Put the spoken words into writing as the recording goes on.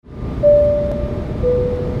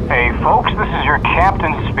folks. This is your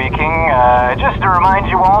captain speaking. Just to remind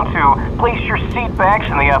you all to place your seat backs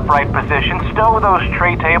in the upright position, stow those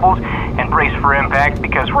tray tables, and brace for impact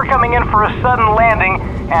because we're coming in for a sudden landing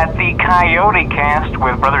at the Coyote Cast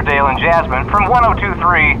with Brother Dale and Jasmine from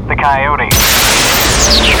 102.3 The Coyote.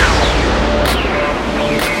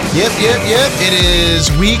 Yep. It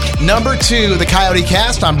is week number 2 of the Coyote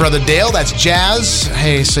Cast. I'm Brother Dale. That's Jazz.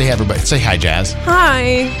 Hey, say hi, everybody. Say hi, Jazz.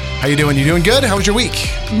 Hi. How you doing? You doing good? How was your week?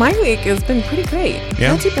 My week has been pretty great.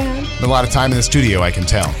 Yeah? Not too bad. A lot of time in the studio, I can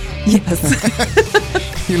tell.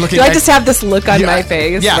 Yes. You're looking. Do I just have this look on my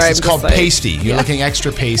face? Yes, it's called like, pasty. You're looking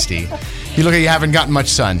extra pasty. You look like you haven't gotten much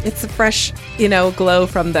sun. It's a fresh, glow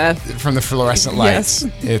from the fluorescent lights.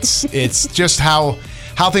 Yes. It's just how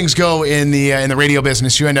things go in the radio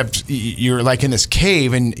business. You end up you're like in this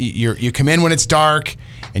cave, and you come in when it's dark,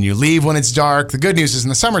 and you leave when it's dark. The good news is in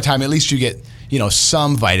the summertime, at least you get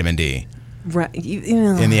some vitamin D. Right.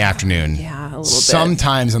 In the afternoon. Yeah, a little bit.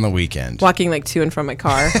 Sometimes on the weekend. Walking like to and from my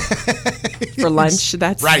car for lunch.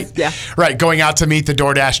 That's right. Yeah. Right. Going out to meet the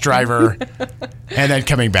DoorDash driver and then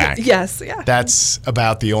coming back. Yes. Yeah. That's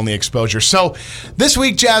about the only exposure. So this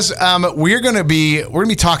week, Jazz, we're going to be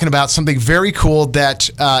talking about something very cool that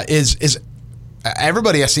is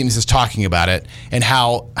everybody seems is talking about it, and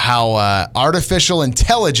how artificial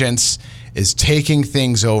intelligence is taking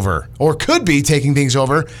things over, or could be taking things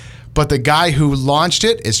over. But the guy who launched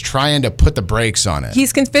it is trying to put the brakes on it.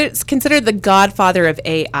 He's considered the godfather of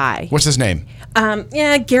AI. What's his name?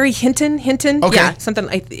 Gary Hinton. Okay. Yeah, something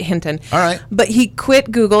like Hinton. All right. But he quit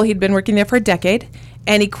Google. He'd been working there for a decade.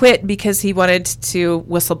 And he quit because he wanted to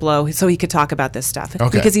whistleblow so he could talk about this stuff.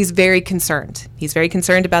 Okay. Because he's very concerned. He's very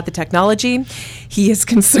concerned about the technology. He is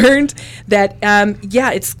concerned that,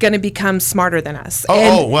 it's going to become smarter than us.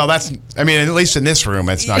 Well, at least in this room,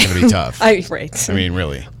 it's not going to be tough. Right. I mean,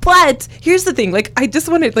 really. But here's the thing. I just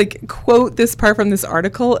want to quote this part from this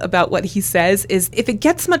article about what he says is, if it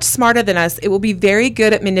gets much smarter than us, it will be very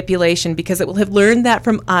good at manipulation because it will have learned that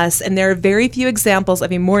from us. And there are very few examples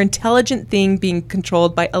of a more intelligent thing being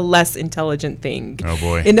controlled by a less intelligent thing. Oh,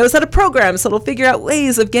 boy. It knows how to program, so it'll figure out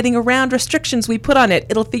ways of getting around restrictions we put on it.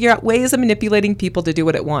 It'll figure out ways of manipulating people to do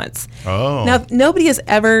what it wants. Oh. Now, nobody has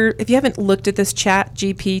ever, if you haven't looked at this chat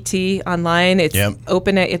GPT online, it's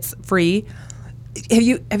open, it's free.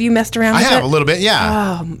 Have you messed around with it? I have a little bit,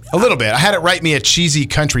 yeah. A little bit. I had it write me a cheesy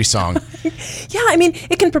country song. Yeah,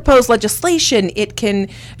 it can propose legislation. It can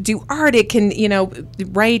do art. It can,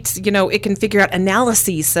 write, it can figure out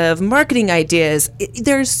analyses of marketing ideas.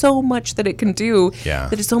 There's so much that it can do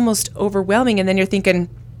that it's almost overwhelming. And then you're thinking,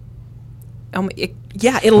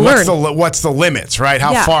 it'll learn. What's the limits, right?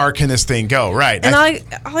 How far can this thing go, right? And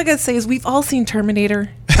all I got to say is we've all seen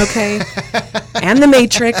Terminator, okay? And The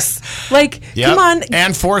Matrix. Come on.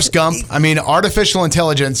 And Forrest Gump. Artificial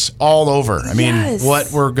intelligence all over.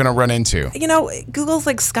 What we're going to run into. Google's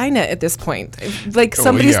like Skynet at this point.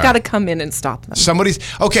 Somebody's got to come in and stop them.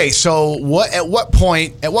 Okay, so at what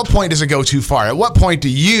point does it go too far? At what point do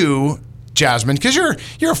you, Jasmine, because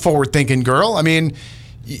you're a forward-thinking girl,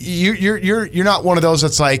 you're not one of those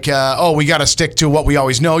that's like, we got to stick to what we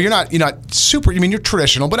always know. You're not super. You're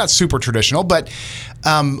traditional, but not super traditional. But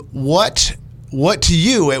what to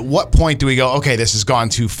you? At what point do we go? Okay, this has gone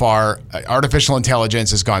too far. Artificial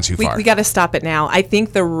intelligence has gone too far. We got to stop it now. I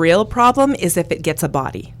think the real problem is if it gets a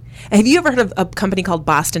body. Have you ever heard of a company called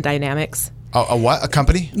Boston Dynamics? A what? A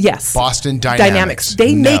company? Yes. Boston Dynamics.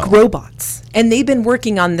 They make robots. And they've been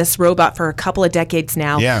working on this robot for a couple of decades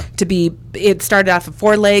now. Yeah. It started off with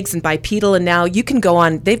 4 legs and bipedal, and now you can go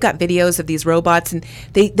on. They've got videos of these robots, and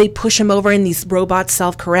they push them over, and these robots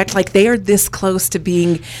self-correct. They are this close to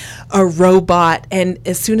being a robot. And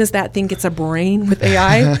as soon as that thing gets a brain with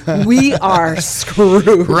AI, we are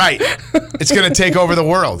screwed. Right. It's going to take over the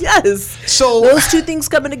world. Yes. So those two things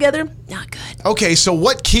coming together, not good. Okay, so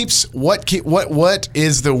what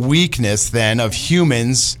is the weakness then of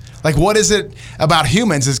humans? What is it about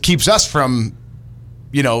humans that keeps us from,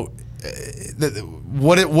 what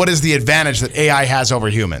is the advantage that AI has over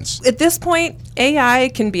humans? At this point, AI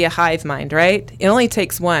can be a hive mind, right? It only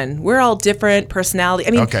takes one. We're all different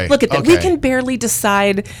personality. Look at that. We can barely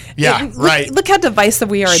decide. Yeah, right. Look how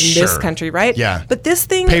divisive we are in this country, right? Yeah. But this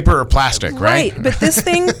thing... Paper or plastic, right? Right. But this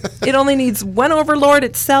thing, it only needs one overlord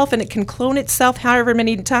itself, and it can clone itself however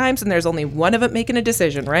many times, and there's only one of it making a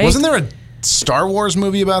decision, right? Wasn't there a Star Wars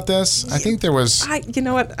movie about this? I think there was. You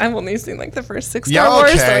know what? I've only seen the first 6 Star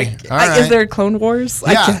Wars. Okay. All right. Is there Clone Wars?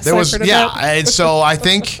 Yeah, there was. And so I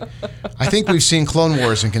think we've seen Clone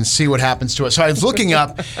Wars and can see what happens to it. So I was looking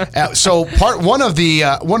up. One of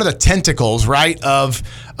the tentacles, right, of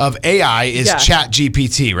AI is Chat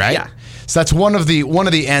GPT, right? Yeah. So that's one of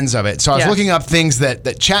the ends of it. So I was looking up things that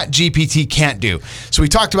ChatGPT can't do. So we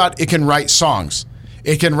talked about it can write songs.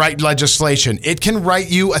 It can write legislation. It can write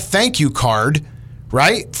you a thank you card,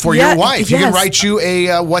 right, for your wife. It can write you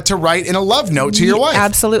a what to write in a love note to your wife.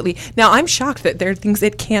 Absolutely. Now, I'm shocked that there are things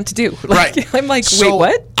it can't do. Right. I'm like, wait,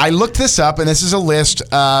 what? I looked this up, and this is a list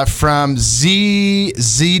from zdnet.com.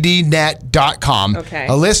 Okay.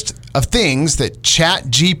 A list of things that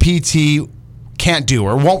ChatGPT can't do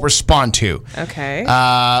or won't respond to. Okay.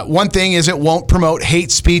 One thing is it won't promote hate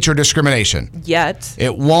speech or discrimination. Yet.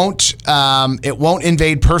 It won't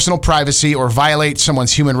invade personal privacy or violate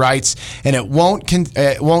someone's human rights, and it won't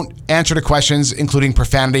answer to questions including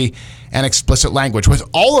profanity and explicit language. With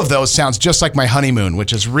all of those, sounds just like my honeymoon,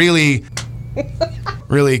 which is really kind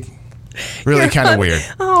of weird.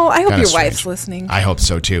 Oh, I hope Kinda your wife's strange. listening. I hope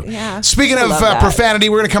so too. Yeah. Speaking of profanity,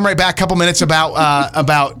 we're going to come right back. A couple minutes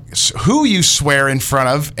about who you swear in front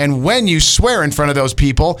of and when you swear in front of those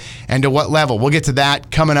people and to what level. We'll get to that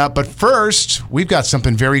coming up. But first, we've got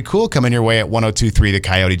something very cool coming your way at 102.3 The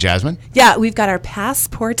Coyote, Jasmine. Yeah, we've got our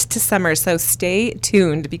passport to summer, so stay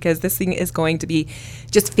tuned because this thing is going to be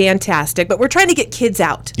just fantastic. But we're trying to get kids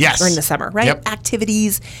out during the summer, right? Yep.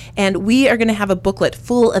 Activities, and we are going to have a booklet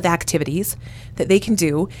full of activities that they can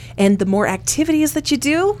do. And the more activities that you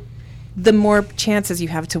do, the more chances you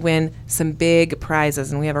have to win some big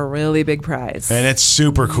prizes. And we have a really big prize. And it's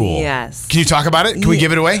super cool. Yes. Can you talk about it? Can we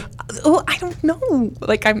give it away? Oh, I don't know.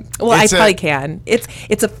 I probably can.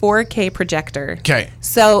 It's a 4K projector. Okay.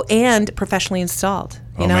 So, and professionally installed.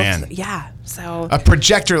 You know? Man. Yeah. So a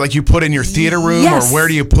projector like you put in your theater room, or where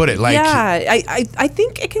do you put it? Like, I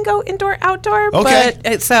think it can go indoor, outdoor. Okay.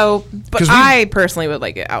 But I personally would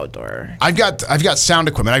like it outdoor. I've got sound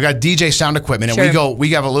equipment. I've got DJ sound equipment, and we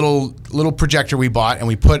have a little projector we bought, and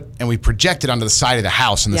we project it onto the side of the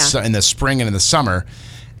house in the spring and in the summer,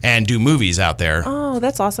 and do movies out there. Oh,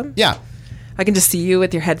 that's awesome. Yeah. I can just see you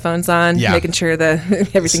with your headphones on, making sure that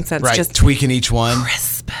everything sounds just tweaking each one.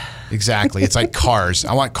 Crisp. Exactly. It's like cars.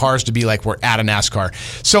 I want cars to be like we're at a NASCAR.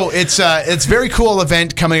 So it's a very cool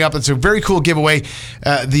event coming up. It's a very cool giveaway.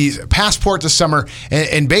 The passport to summer.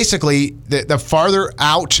 And basically, the farther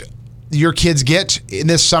out your kids get in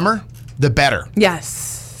this summer, the better.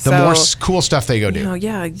 Yes. The more cool stuff they go do.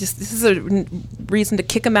 This is a reason to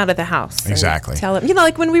kick them out of the house. Exactly. Tell them,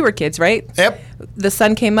 like when we were kids, right? Yep. The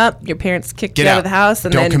sun came up, your parents kicked you out of the house,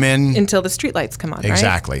 and don't come in until the streetlights come on.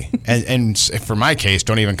 Exactly. Right? and for my case,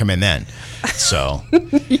 don't even come in then. So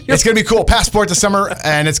it's going to be cool. Passport to summer,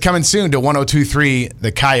 and it's coming soon to 102.3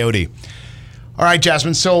 The Coyote. All right,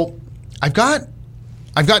 Jasmine. So I've got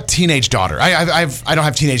teenage daughter. I don't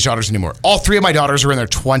have teenage daughters anymore. All three of my daughters are in their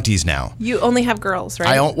 20s now. You only have girls, right?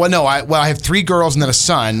 I have three girls and then a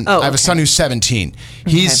son. I have a son who's 17.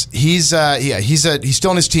 He's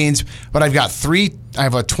still in his teens, but I've got three. I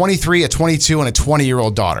have a 23, a 22, and a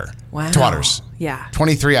 20-year-old daughter. Wow. Daughters. Yeah.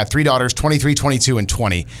 23. I have three daughters, 23, 22, and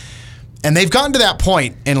 20. And they've gotten to that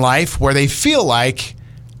point in life where they feel like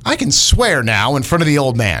I can swear now in front of the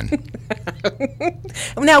old man.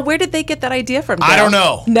 Now, where did they get that idea from, Dale? I don't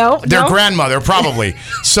know. No? Their grandmother, probably.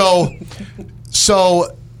 So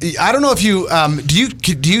I don't know if you do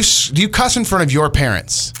you cuss in front of your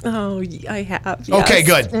parents? Oh, I have. Yes. Okay,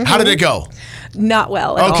 good. Mm-hmm. How did it go? Not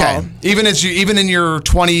well at all. Okay. Even in your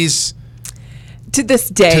 20s. To this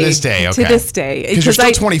day. Okay. To this day. Because you're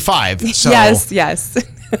still 25. So. Yes.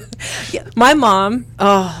 Yeah, my mom.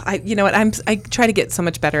 You know what? I try to get so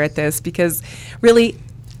much better at this because really,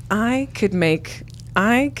 I could make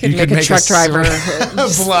a truck driver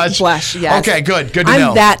blush. Yes. Okay, good to know.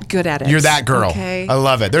 I'm that good at it. You're that girl. Okay. I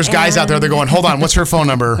love it. There's guys out there that are going, hold on, what's her phone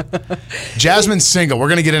number? Jasmine's single. We're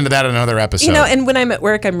going to get into that in another episode. And when I'm at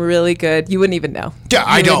work, I'm really good. You wouldn't even know. Yeah,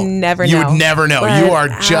 I don't. You would never know. But you are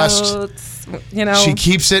just. She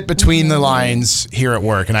keeps it between the lines here at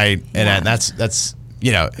work, and that's.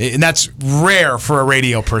 And that's rare for a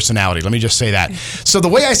radio personality. Let me just say that. So the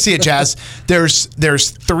way I see it, Jazz, there's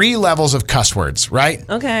three levels of cuss words, right?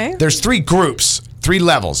 Okay. There's three groups, three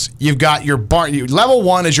levels. You've got your level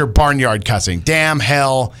one is your barnyard cussing. Damn,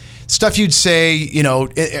 hell, stuff you'd say,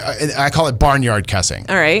 I call it barnyard cussing.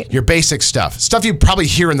 All right. Your basic stuff. Stuff you probably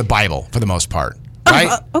hear in the Bible for the most part,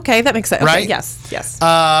 right? Okay, that makes sense. Right? Okay, yes.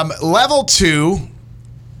 Level two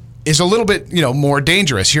is a little bit, more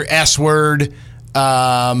dangerous. Your S word.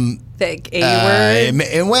 The A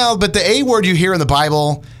word. But the A word you hear in the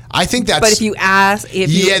Bible, I think that's. But if you ask, the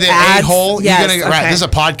a-hole. Yes, you're gonna, right, this is a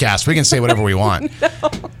podcast. We can say whatever we want.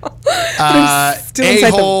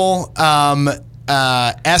 A-hole.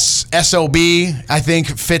 SOB, I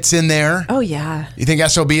think fits in there. Oh yeah. You think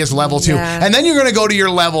SOB is level 2, and then you're gonna go to your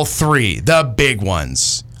level 3, the big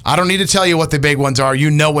ones. I don't need to tell you what the big ones are. You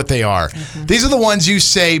know what they are. These are the ones you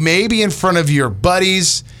say maybe in front of your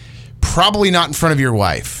buddies, probably not in front of your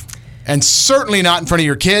wife, and certainly not in front of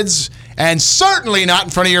your kids, and certainly not in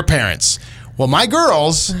front of your parents. Well, my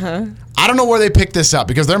girls, I don't know where they picked this up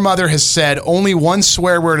because their mother has said only one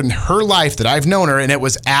swear word in her life that I've known her, and it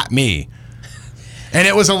was at me. And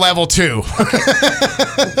it was a level 2.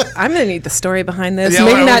 I'm going to need the story behind this. Yeah,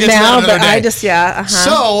 Maybe we'll not get to that now, another but I day. just, yeah.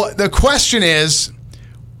 So the question is,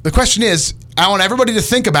 I want everybody to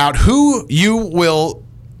think about who you will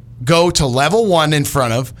go to level 1 in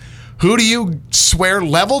front of, who do you swear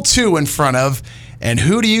level 2 in front of, and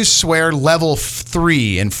who do you swear level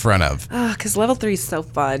 3 in front of? Because level 3 is so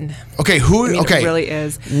fun. Okay, It really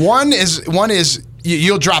is. One is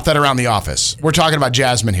you'll drop that around the office. We're talking about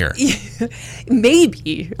Jasmine here.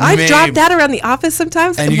 Maybe. I've dropped that around the office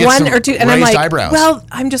sometimes. And you get one some or two, and I'm raised like, eyebrows. well,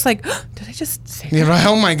 I'm just like, did I just say that? You're like,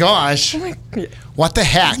 oh my gosh. What the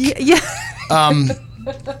heck? Yeah.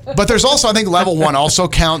 But there's also, I think level 1 also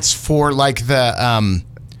counts for like the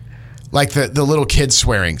little kids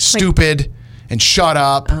swearing. Stupid and shut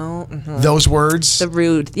up. Those words. The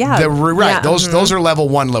rude. Yeah. Right. Yeah, Those are level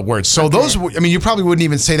 1 words. So those, I mean, you probably wouldn't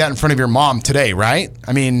even say that in front of your mom today, right?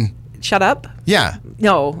 I mean. Shut up? Yeah.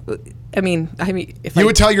 No. I mean, if you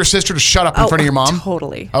would tell your sister to shut up in front of your mom?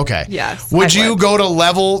 Totally. Okay. Yes. Would you go to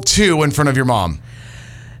level 2 in front of your mom?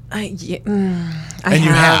 I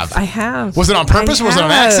have. I have. Was it on purpose? Was it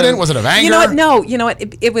an accident? Was it of anger? You know what? No. You know what?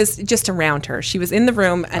 It was just around her. She was in the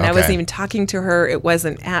room, and I wasn't even talking to her. It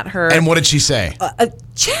wasn't at her. And what did she say?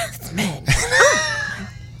 Jasmine.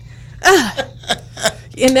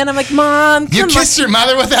 And then I'm like, Mom, you kissed your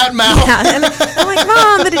mother with that mouth. Yeah, and I'm like,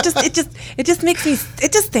 Mom, but it just makes me,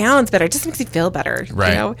 it just sounds better. It just makes me feel better. Right.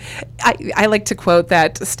 You know, I like to quote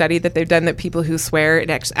that study that they've done that people who swear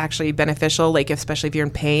it's actually beneficial, like especially if you're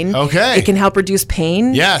in pain. Okay. It can help reduce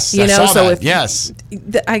pain. Yes, you I know. saw So that. if Yes.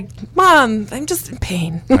 Mom, I'm just in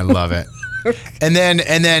pain. I love it. And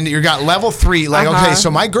then you got level 3. Like, okay,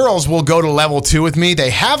 so my girls will go to level 2 with me.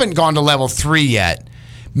 They haven't gone to level 3 yet.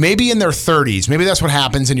 Maybe in their 30s. Maybe that's what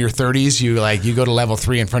happens in your 30s. You go to level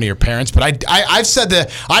 3 in front of your parents. But I've said that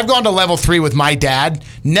I've gone to level 3 with my dad,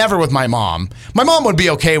 never with my mom. My mom would be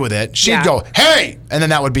okay with it. She'd go, hey, and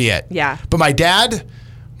then that would be it. Yeah. But my dad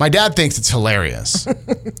thinks it's hilarious.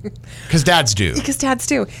 Because dads do. Because dads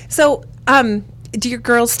do. So, do your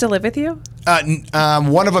girls still live with you?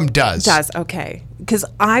 One of them does. Okay. Because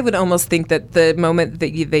I would almost think that the moment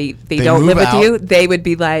that they don't live out, with you, they would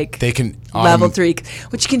be like, they can level 3.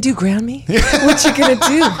 What you can do, Grammy? What you gonna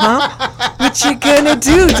do, huh? What you gonna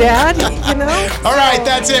do, Dad? You know. All right,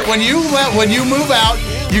 that's it. When you move out,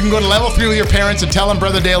 you can go to level 3 with your parents and tell them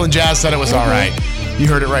Brother Dale and Jazz said it was all right. You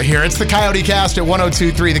heard it right here. It's the Coyote Cast at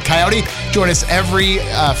 102.3 The Coyote. Join us every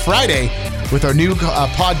Friday with our new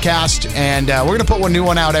podcast, and we're going to put one new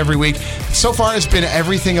one out every week. So far, it's been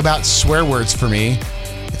everything about swear words for me.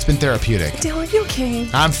 It's been therapeutic. Dale, are you okay?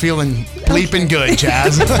 I'm feeling bleeping good,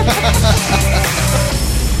 Jazz.